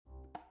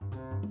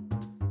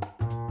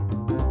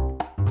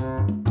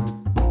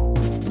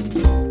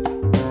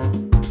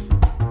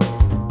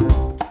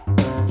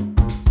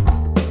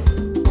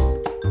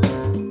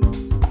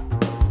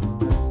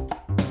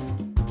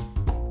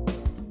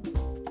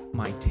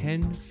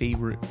10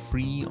 Favorite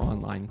Free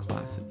Online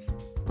Classes,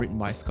 written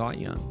by Scott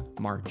Young,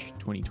 March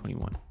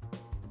 2021.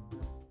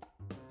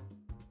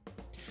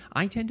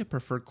 I tend to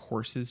prefer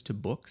courses to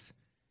books.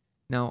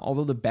 Now,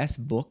 although the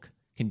best book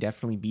can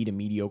definitely beat a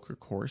mediocre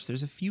course,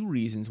 there's a few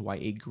reasons why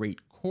a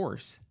great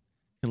course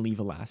can leave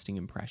a lasting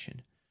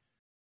impression.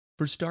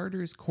 For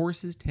starters,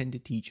 courses tend to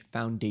teach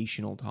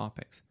foundational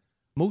topics.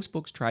 Most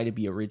books try to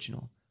be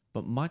original,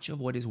 but much of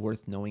what is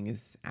worth knowing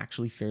is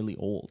actually fairly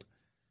old.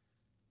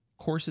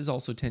 Courses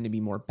also tend to be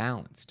more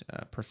balanced.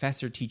 A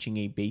professor teaching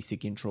a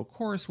basic intro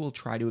course will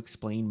try to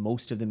explain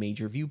most of the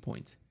major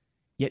viewpoints.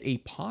 Yet a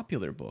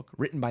popular book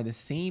written by the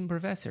same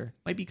professor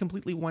might be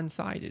completely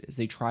one-sided as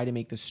they try to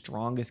make the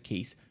strongest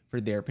case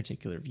for their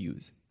particular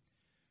views.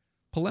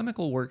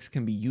 Polemical works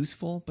can be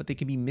useful, but they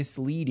can be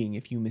misleading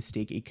if you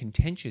mistake a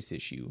contentious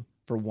issue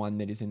for one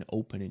that is an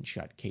open and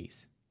shut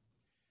case.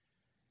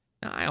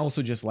 Now, I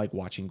also just like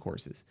watching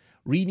courses.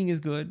 Reading is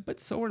good, but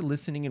so are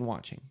listening and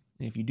watching.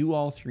 And if you do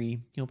all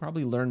three, you'll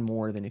probably learn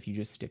more than if you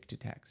just stick to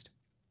text.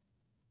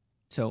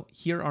 So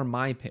here are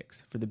my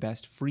picks for the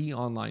best free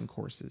online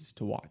courses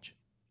to watch.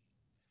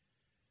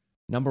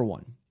 Number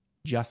 1,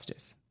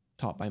 Justice,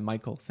 taught by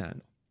Michael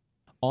Sandel.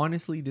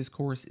 Honestly, this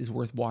course is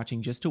worth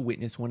watching just to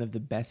witness one of the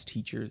best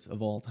teachers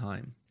of all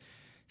time.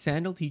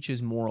 Sandel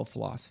teaches moral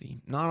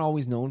philosophy, not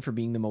always known for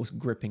being the most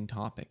gripping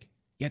topic.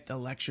 Yet the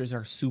lectures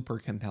are super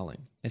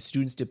compelling, as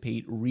students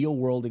debate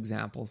real-world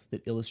examples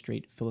that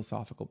illustrate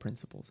philosophical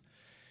principles.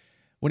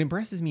 What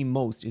impresses me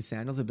most is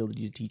Sandel's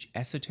ability to teach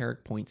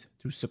esoteric points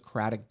through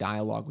Socratic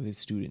dialogue with his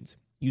students,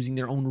 using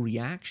their own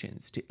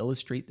reactions to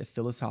illustrate the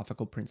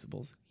philosophical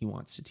principles he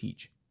wants to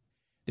teach.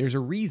 There's a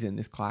reason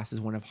this class is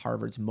one of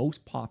Harvard's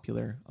most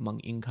popular among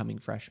incoming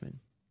freshmen.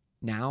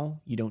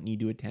 Now, you don't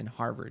need to attend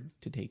Harvard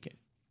to take it.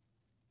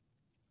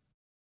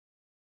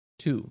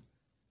 2.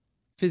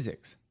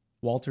 Physics,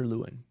 Walter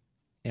Lewin,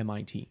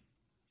 MIT.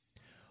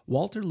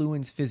 Walter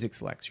Lewin's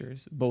physics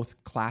lectures,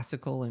 both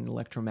classical and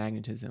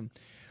electromagnetism,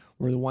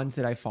 were the ones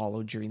that I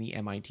followed during the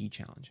MIT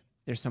Challenge.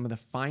 They're some of the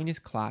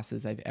finest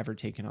classes I've ever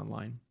taken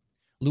online.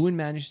 Lewin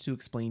managed to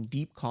explain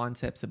deep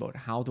concepts about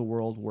how the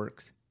world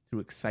works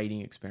through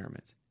exciting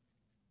experiments.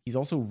 He's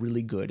also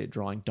really good at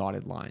drawing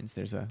dotted lines.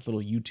 There's a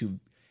little YouTube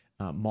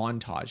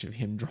montage of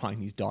him drawing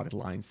these dotted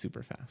lines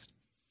super fast.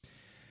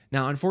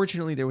 Now,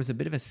 unfortunately, there was a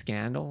bit of a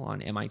scandal on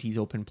MIT's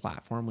open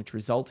platform, which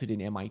resulted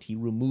in MIT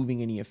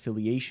removing any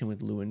affiliation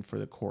with Lewin for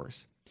the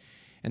course.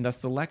 And thus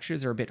the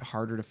lectures are a bit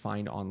harder to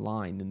find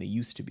online than they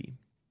used to be.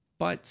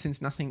 But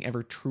since nothing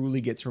ever truly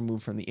gets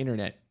removed from the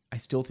internet, I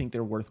still think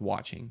they're worth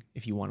watching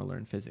if you want to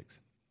learn physics.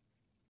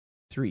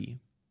 3.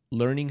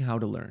 Learning How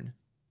to Learn,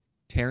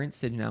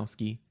 Terence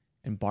Sidnowski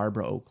and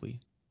Barbara Oakley,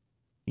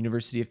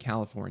 University of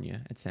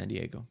California at San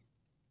Diego.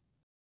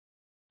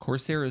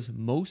 Coursera's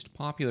most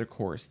popular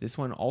course, this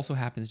one also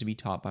happens to be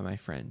taught by my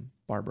friend,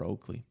 Barbara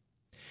Oakley.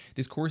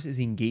 This course is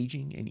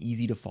engaging and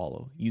easy to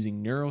follow,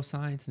 using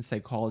neuroscience and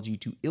psychology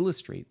to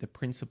illustrate the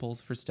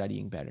principles for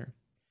studying better.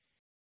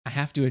 I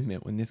have to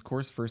admit, when this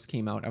course first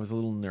came out, I was a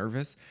little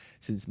nervous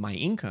since my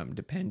income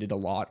depended a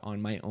lot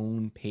on my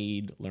own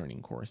paid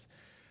learning course.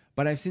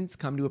 But I've since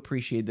come to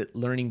appreciate that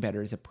learning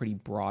better is a pretty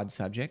broad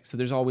subject, so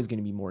there's always going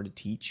to be more to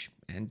teach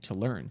and to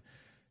learn.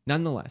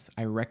 Nonetheless,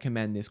 I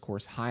recommend this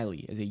course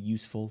highly as a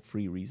useful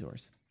free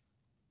resource.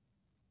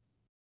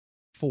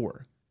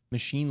 4.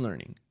 Machine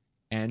Learning,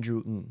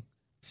 Andrew Ng,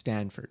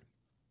 Stanford.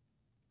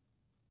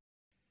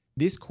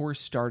 This course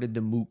started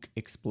the MOOC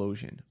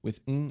explosion,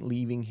 with Ng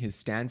leaving his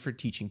Stanford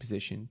teaching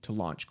position to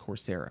launch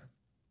Coursera.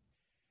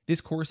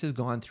 This course has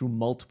gone through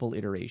multiple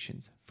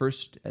iterations,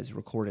 first as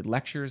recorded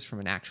lectures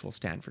from an actual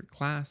Stanford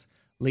class,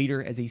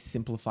 later as a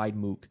simplified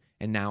MOOC,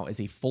 and now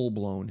as a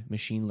full-blown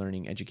machine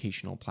learning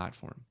educational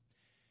platform.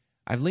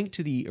 I've linked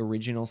to the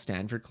original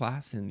Stanford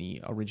class in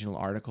the original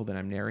article that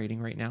I'm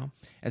narrating right now,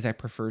 as I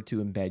prefer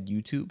to embed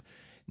YouTube.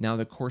 Now,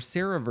 the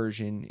Coursera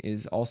version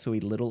is also a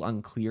little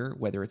unclear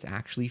whether it's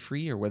actually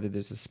free or whether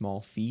there's a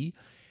small fee.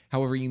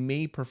 However, you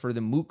may prefer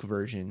the MOOC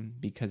version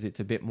because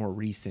it's a bit more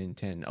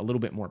recent and a little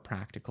bit more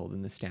practical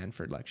than the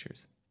Stanford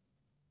lectures.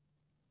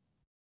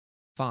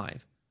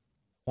 5.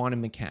 Quantum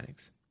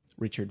Mechanics,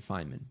 Richard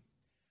Feynman.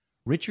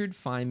 Richard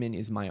Feynman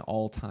is my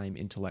all-time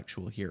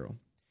intellectual hero.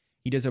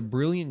 He does a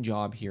brilliant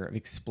job here of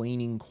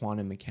explaining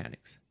quantum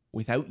mechanics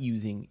without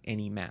using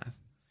any math.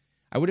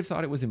 I would have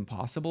thought it was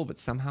impossible, but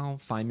somehow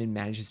Feynman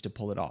manages to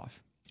pull it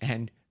off,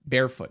 and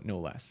barefoot no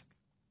less.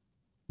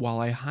 While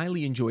I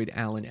highly enjoyed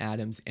Alan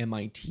Adams'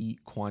 MIT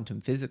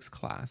quantum physics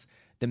class,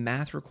 the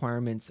math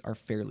requirements are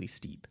fairly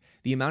steep.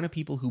 The amount of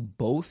people who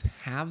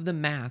both have the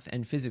math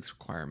and physics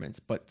requirements,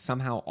 but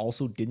somehow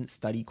also didn't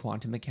study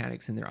quantum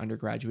mechanics in their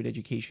undergraduate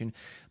education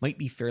might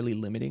be fairly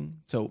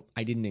limiting, so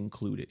I didn't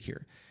include it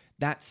here.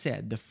 That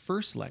said, the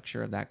first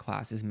lecture of that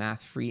class is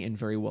math-free and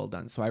very well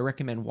done, so I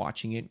recommend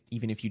watching it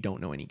even if you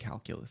don't know any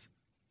calculus.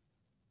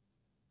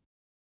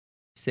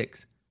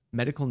 6.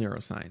 Medical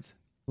Neuroscience,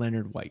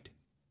 Leonard White,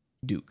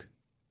 Duke.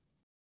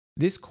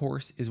 This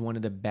course is one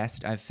of the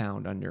best I've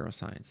found on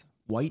neuroscience.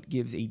 White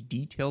gives a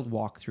detailed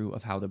walkthrough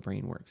of how the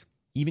brain works.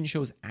 even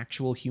shows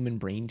actual human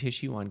brain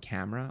tissue on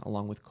camera,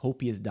 along with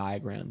copious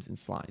diagrams and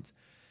slides.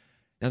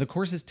 Now, the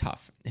course is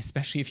tough,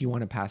 especially if you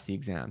want to pass the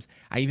exams.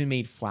 I even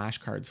made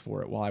flashcards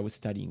for it while I was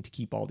studying to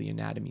keep all the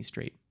anatomy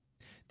straight.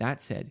 That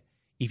said,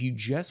 if you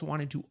just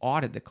wanted to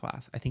audit the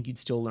class, I think you'd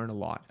still learn a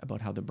lot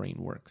about how the brain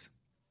works.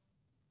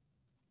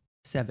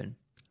 7.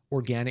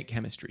 Organic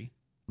Chemistry,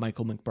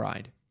 Michael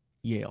McBride,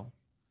 Yale.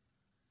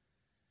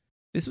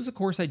 This was a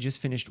course I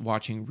just finished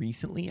watching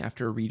recently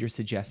after a reader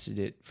suggested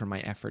it for my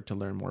effort to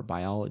learn more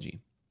biology.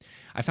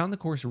 I found the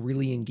course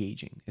really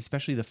engaging,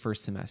 especially the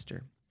first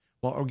semester.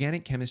 While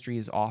organic chemistry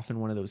is often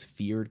one of those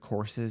feared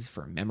courses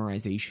for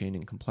memorization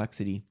and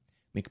complexity,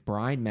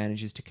 McBride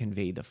manages to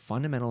convey the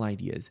fundamental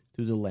ideas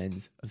through the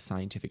lens of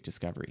scientific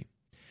discovery.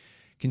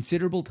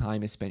 Considerable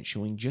time is spent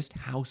showing just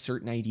how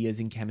certain ideas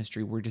in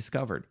chemistry were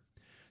discovered,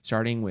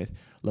 starting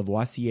with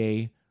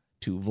Lavoisier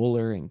to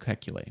Wöhler and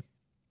Kekulé.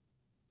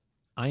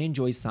 I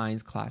enjoy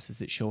science classes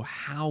that show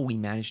how we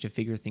manage to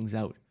figure things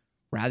out,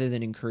 rather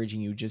than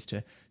encouraging you just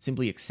to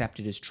simply accept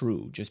it as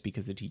true just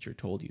because the teacher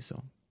told you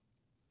so.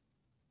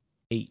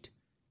 8.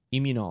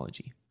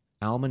 Immunology,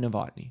 Alma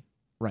Novotny,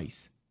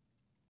 Rice.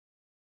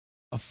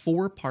 A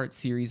 4-part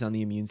series on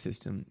the immune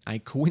system. I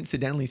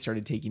coincidentally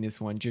started taking this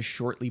one just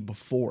shortly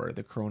before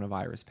the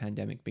coronavirus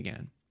pandemic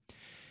began.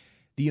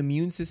 The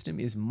immune system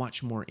is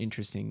much more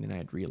interesting than I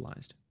had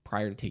realized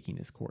prior to taking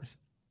this course.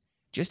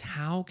 Just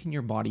how can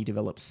your body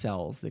develop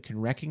cells that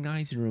can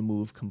recognize and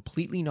remove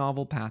completely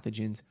novel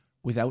pathogens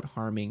without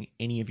harming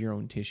any of your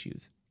own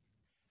tissues?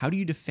 How do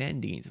you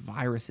defend against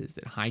viruses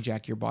that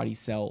hijack your body's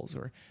cells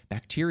or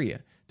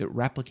bacteria that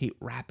replicate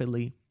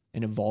rapidly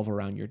and evolve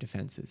around your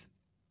defenses?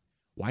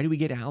 Why do we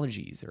get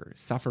allergies or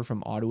suffer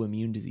from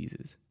autoimmune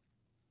diseases?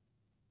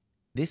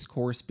 This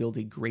course builds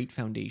a great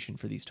foundation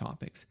for these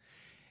topics.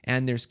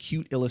 And there's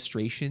cute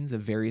illustrations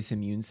of various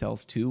immune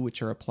cells too,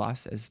 which are a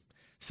plus, as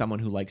someone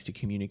who likes to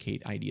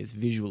communicate ideas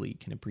visually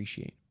can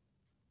appreciate.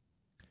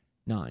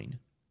 9.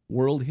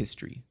 World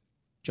History,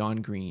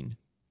 John Green,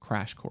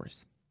 Crash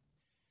Course.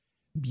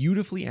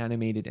 Beautifully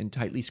animated and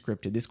tightly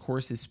scripted, this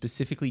course is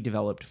specifically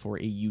developed for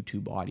a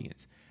YouTube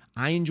audience.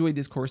 I enjoyed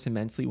this course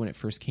immensely when it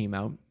first came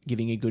out,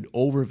 giving a good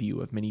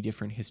overview of many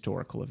different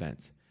historical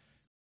events.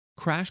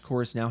 Crash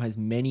Course now has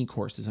many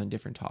courses on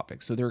different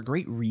topics, so they're a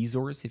great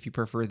resource if you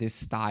prefer this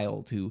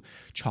style to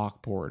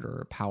chalkboard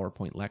or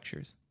PowerPoint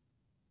lectures.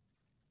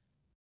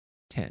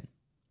 10.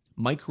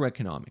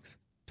 Microeconomics,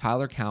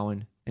 Tyler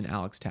Cowen and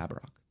Alex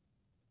Tabarrok,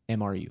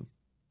 MRU.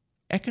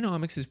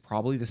 Economics is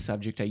probably the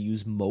subject I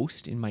use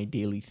most in my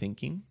daily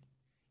thinking.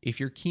 If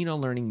you're keen on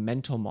learning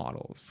mental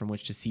models from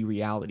which to see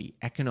reality,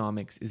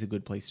 economics is a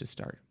good place to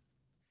start.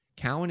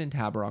 Cowen and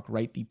Tabarrok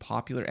write the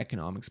popular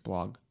economics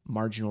blog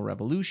Marginal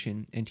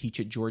Revolution and teach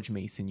at George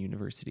Mason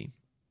University.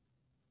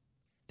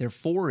 Their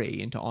foray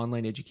into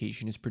online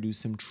education has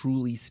produced some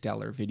truly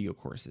stellar video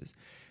courses.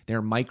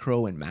 Their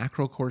micro and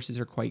macro courses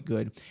are quite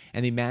good,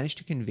 and they manage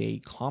to convey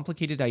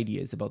complicated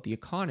ideas about the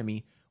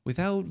economy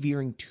without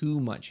veering too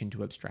much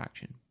into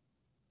abstraction.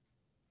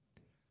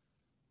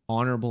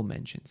 Honorable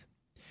mentions.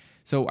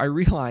 So I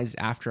realized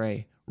after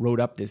I wrote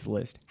up this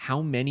list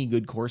how many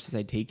good courses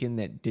I'd taken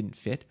that didn't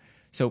fit.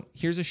 So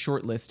here's a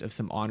short list of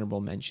some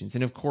honorable mentions.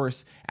 And of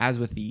course, as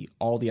with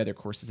all the other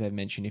courses I've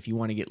mentioned, if you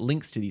want to get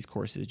links to these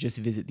courses, just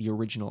visit the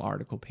original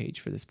article page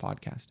for this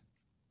podcast.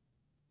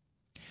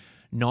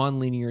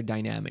 Nonlinear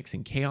Dynamics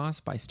and Chaos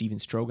by Steven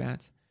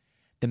Strogatz.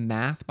 The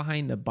math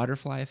behind the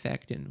butterfly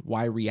effect and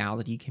why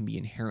reality can be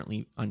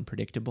inherently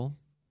unpredictable.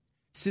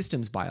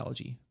 Systems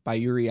Biology by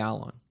Yuri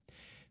Alon.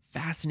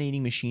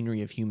 Fascinating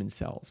machinery of human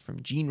cells,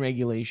 from gene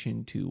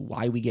regulation to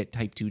why we get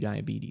type 2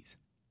 diabetes.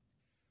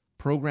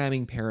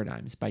 Programming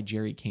Paradigms by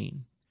Jerry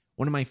Kane.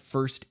 One of my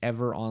first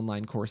ever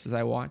online courses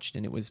I watched,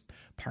 and it was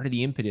part of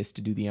the impetus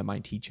to do the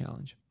MIT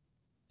challenge.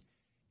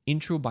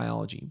 Intro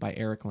Biology by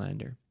Eric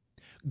Lander.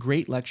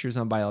 Great lectures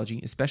on biology,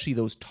 especially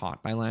those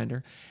taught by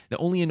Lander. The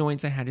only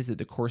annoyance I had is that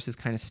the course is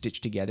kind of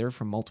stitched together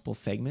from multiple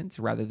segments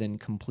rather than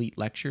complete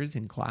lectures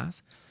in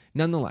class.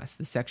 Nonetheless,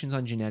 the sections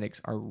on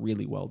genetics are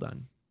really well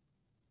done.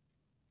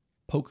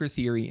 Poker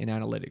Theory and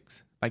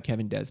Analytics by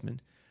Kevin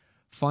Desmond.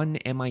 Fun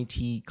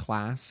MIT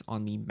class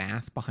on the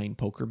math behind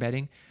poker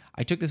betting.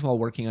 I took this while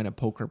working on a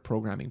poker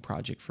programming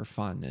project for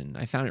fun, and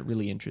I found it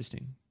really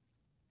interesting.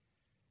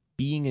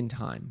 Being in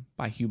Time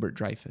by Hubert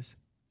Dreyfus.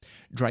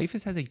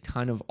 Dreyfus has a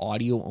ton of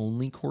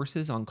audio-only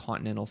courses on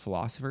continental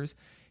philosophers.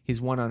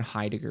 His one on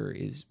Heidegger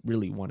is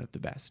really one of the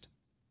best.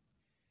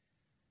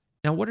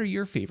 Now, what are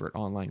your favorite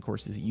online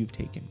courses that you've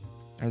taken?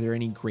 Are there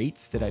any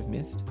greats that I've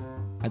missed?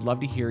 I'd love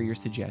to hear your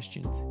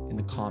suggestions in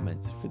the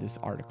comments for this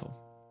article.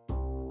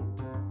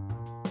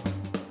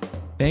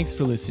 Thanks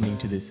for listening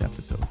to this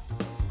episode.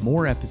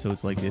 More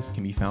episodes like this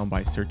can be found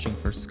by searching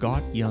for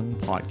Scott Young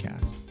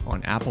Podcast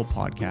on Apple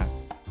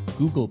Podcasts,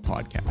 Google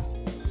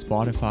Podcasts,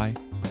 Spotify,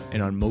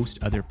 and on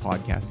most other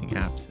podcasting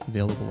apps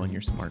available on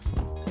your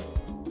smartphone.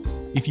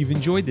 If you've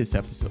enjoyed this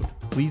episode,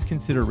 please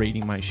consider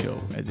rating my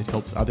show as it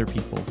helps other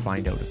people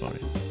find out about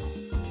it.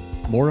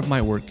 More of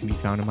my work can be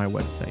found on my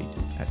website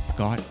at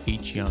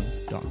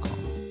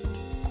scotthyoung.com.